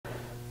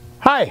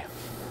Hi,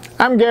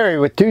 I'm Gary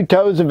with Two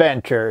Toes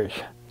Adventures.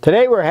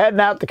 Today we're heading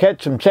out to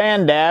catch some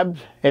sand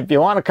dabs. If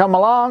you want to come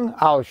along,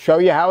 I'll show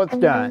you how it's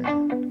done.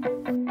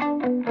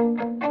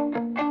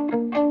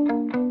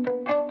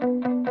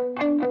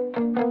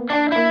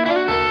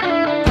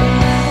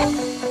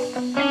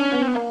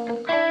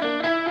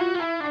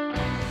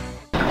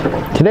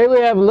 Today we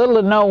have little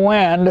to no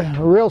wind, a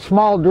real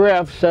small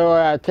drift,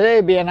 so today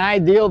would be an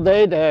ideal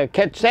day to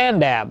catch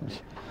sand dabs.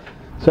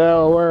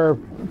 So we're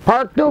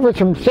parked over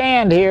some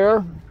sand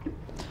here,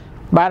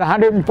 about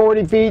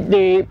 140 feet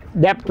deep.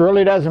 Depth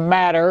really doesn't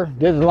matter,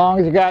 just as long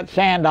as you got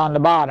sand on the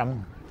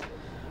bottom.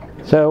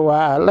 So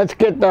let's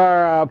get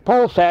our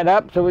pole set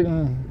up so we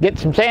can get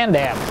some sand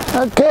dabs.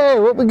 Okay,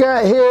 what we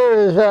got here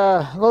is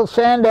a little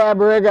sand dab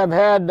rig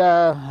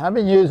I've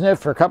been using it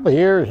for a couple of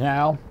years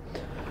now.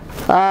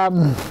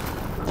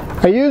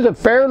 I use a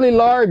fairly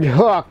large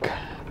hook,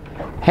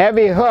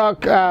 heavy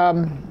hook.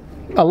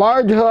 A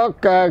large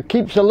hook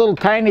keeps the little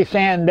tiny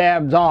sand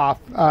dabs off.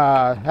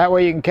 That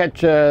way you can catch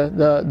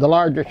the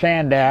larger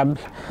sand dabs.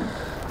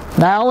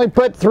 Now I only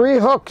put 3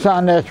 hooks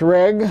on this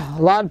rig. A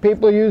lot of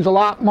people use a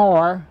lot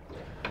more.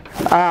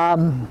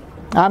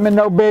 I'm in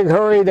no big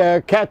hurry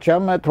to catch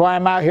them. That's why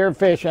I'm out here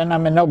fishing.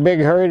 I'm in no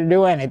big hurry to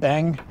do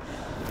anything.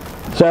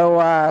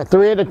 So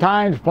 3 at a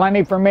time is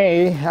plenty for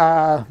me.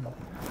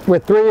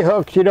 With 3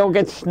 hooks you don't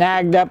get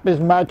snagged up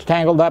as much,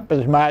 tangled up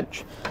as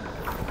much.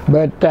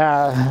 But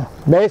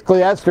basically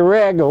that's the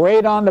rig, a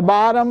weight on the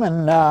bottom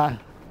and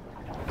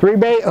 3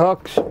 bait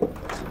hooks.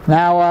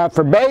 Now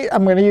for bait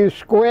I'm going to use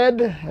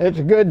squid. It's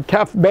a good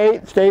tough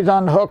bait, stays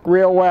on the hook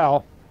real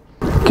well.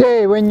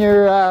 Okay, when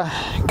you're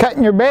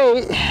cutting your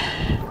bait,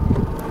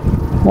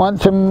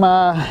 want some,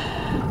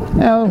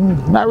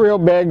 not real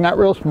big, not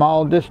real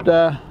small, just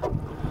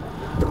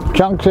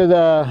chunks of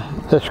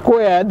the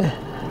squid.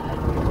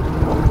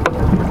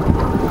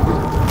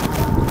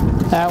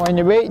 Now when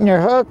you're baiting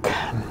your hook,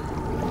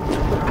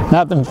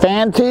 nothing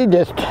fancy,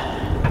 just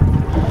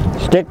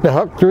stick the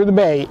hook through the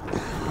bait.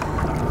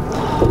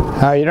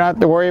 You don't have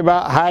to worry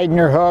about hiding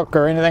your hook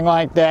or anything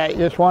like that. You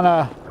just want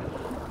to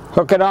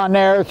hook it on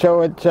there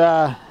so it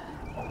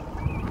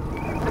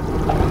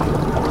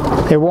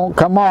won't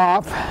come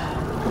off.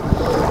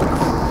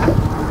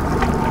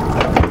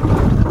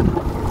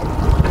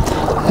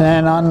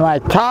 And on my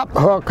top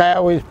hook I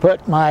always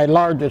put my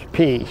largest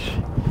piece.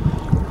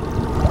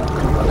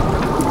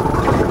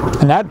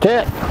 And that's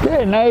it.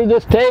 Okay, now you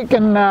just take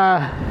and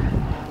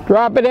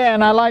drop it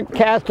in. I like to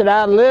cast it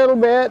out a little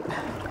bit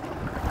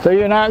so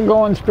you're not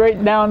going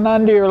straight down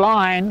under your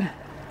line.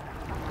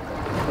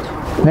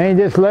 Then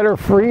you just let her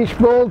free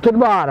spool to the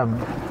bottom.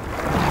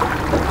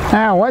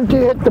 Now once you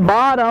hit the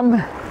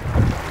bottom,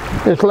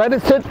 just let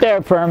it sit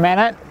there for a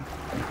minute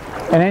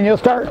and then you'll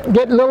start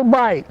getting little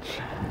bites.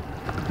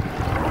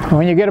 And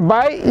when you get a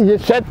bite, you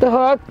just set the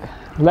hook,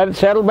 let it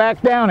settle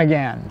back down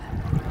again.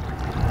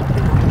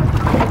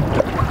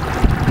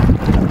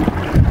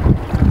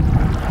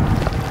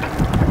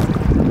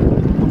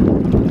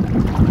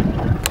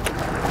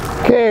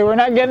 Okay, we're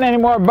not getting any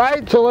more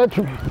bites, so let's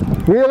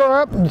reel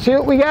her up and see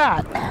what we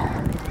got.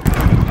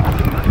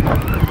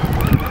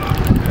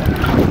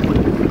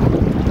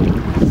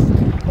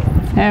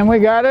 And we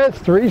got us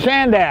 3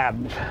 sand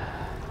dabs.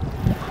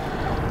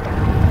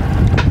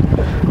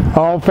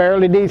 All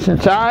fairly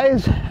decent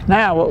size.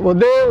 Now what we'll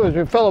do is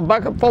we fill a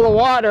bucket full of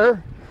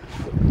water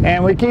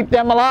and we keep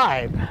them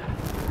alive.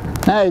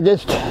 Now you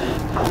just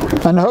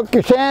unhook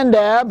your sand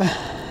dab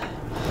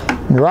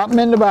and drop them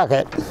in the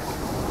bucket.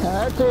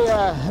 Now that's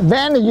the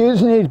advantage of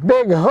using these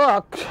big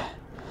hooks.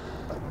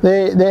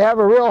 They have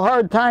a real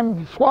hard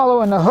time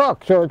swallowing the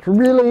hook, so it's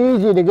really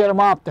easy to get them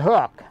off the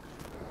hook.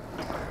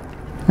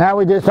 Now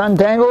we just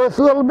untangle this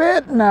a little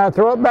bit and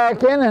throw it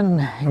back in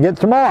and get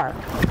some more.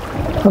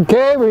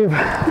 Okay, we've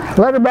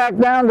let her back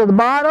down to the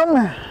bottom.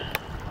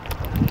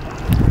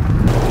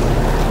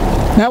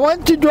 Now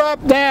once you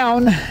drop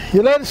down,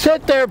 you let it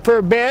sit there for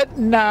a bit.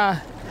 And,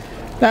 now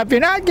if you're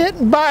not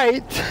getting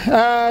bites,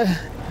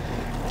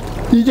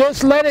 you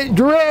just let it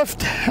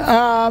drift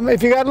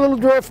if you got a little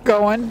drift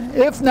going.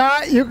 If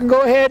not, you can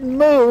go ahead and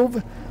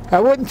move. I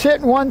wouldn't sit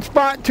in one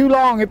spot too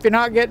long if you're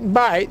not getting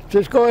bites.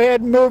 Just go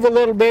ahead and move a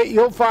little bit,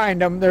 you'll find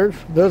them. There's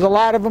a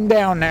lot of them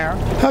down there.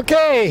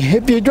 Okay,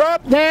 if you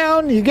drop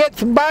down, you get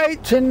some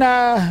bites and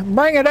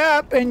bring it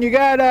up and you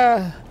got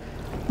a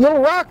little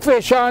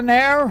rockfish on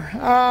there.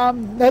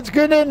 That's a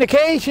good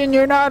indication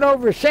you're not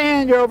over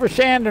sand, you're over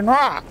sand and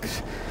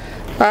rocks.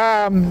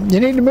 You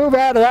need to move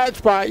out of that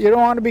spot. You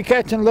don't want to be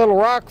catching little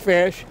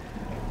rockfish.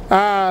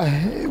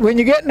 When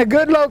you get in a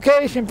good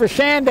location for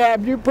sand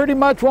dabs, you pretty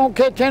much won't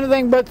catch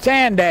anything but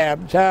sand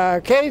dabs.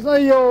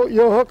 Occasionally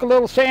you'll hook a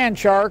little sand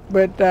shark,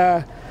 but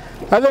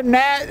other than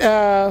that,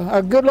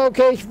 a good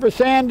location for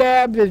sand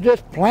dabs is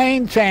just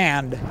plain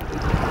sand.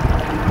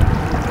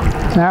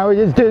 Now we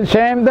just do the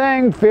same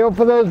thing, feel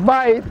for those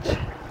bites.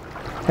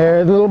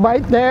 There's a little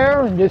bite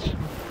there, and just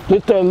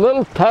a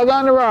little tug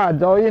on the rod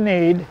is all you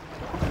need.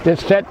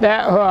 Just set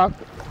that hook.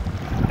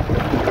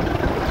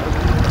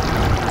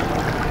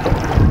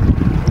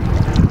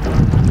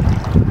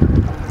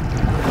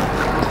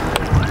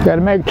 Got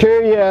to make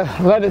sure you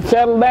let it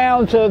settle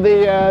down so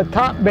the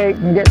top bait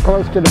can get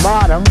close to the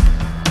bottom.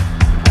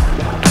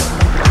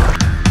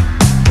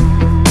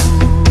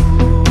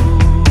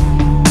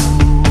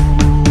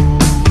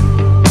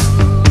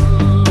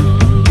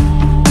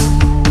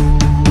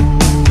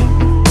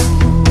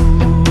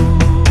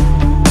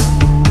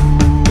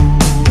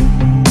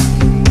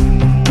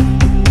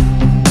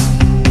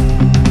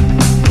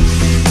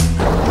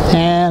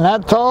 And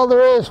that's all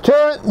there is to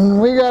it,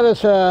 and we got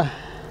us a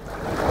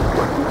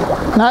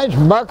nice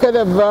bucket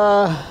of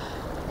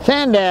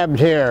Sanddabs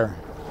here.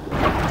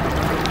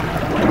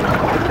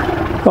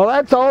 Well,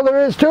 that's all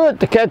there is to it,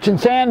 to catching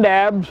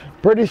Sanddabs.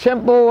 Pretty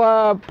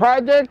simple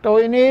project.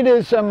 All you need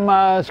is some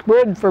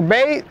squid for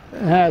bait,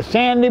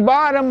 sandy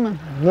bottom,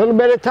 a little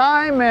bit of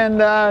time,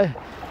 and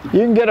you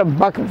can get a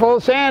bucket full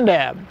of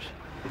Sanddabs.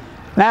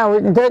 Now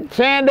we can take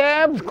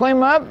Sanddabs, clean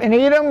them up and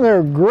eat them.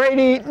 They're great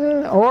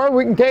eating, or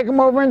we can take them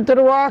over into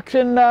the rocks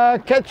and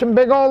catch some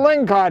big old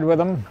lingcod with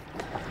them.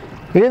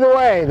 Either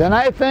way, the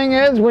nice thing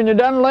is when you're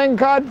done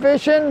lingcod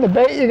fishing, the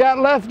bait you got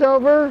left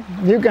over,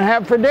 you can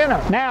have for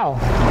dinner. Now,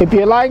 if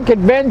you like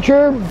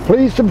adventure,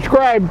 please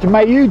subscribe to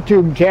my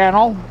YouTube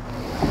channel.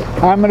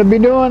 I'm going to be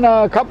doing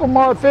a couple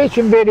more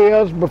fishing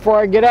videos before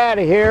I get out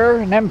of here.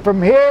 And then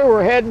from here,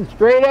 we're heading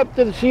straight up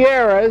to the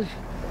Sierras.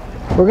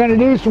 We're going to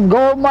do some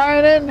gold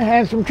mining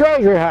and some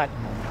treasure hunting.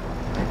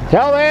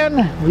 Till then,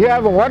 you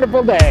have a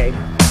wonderful day.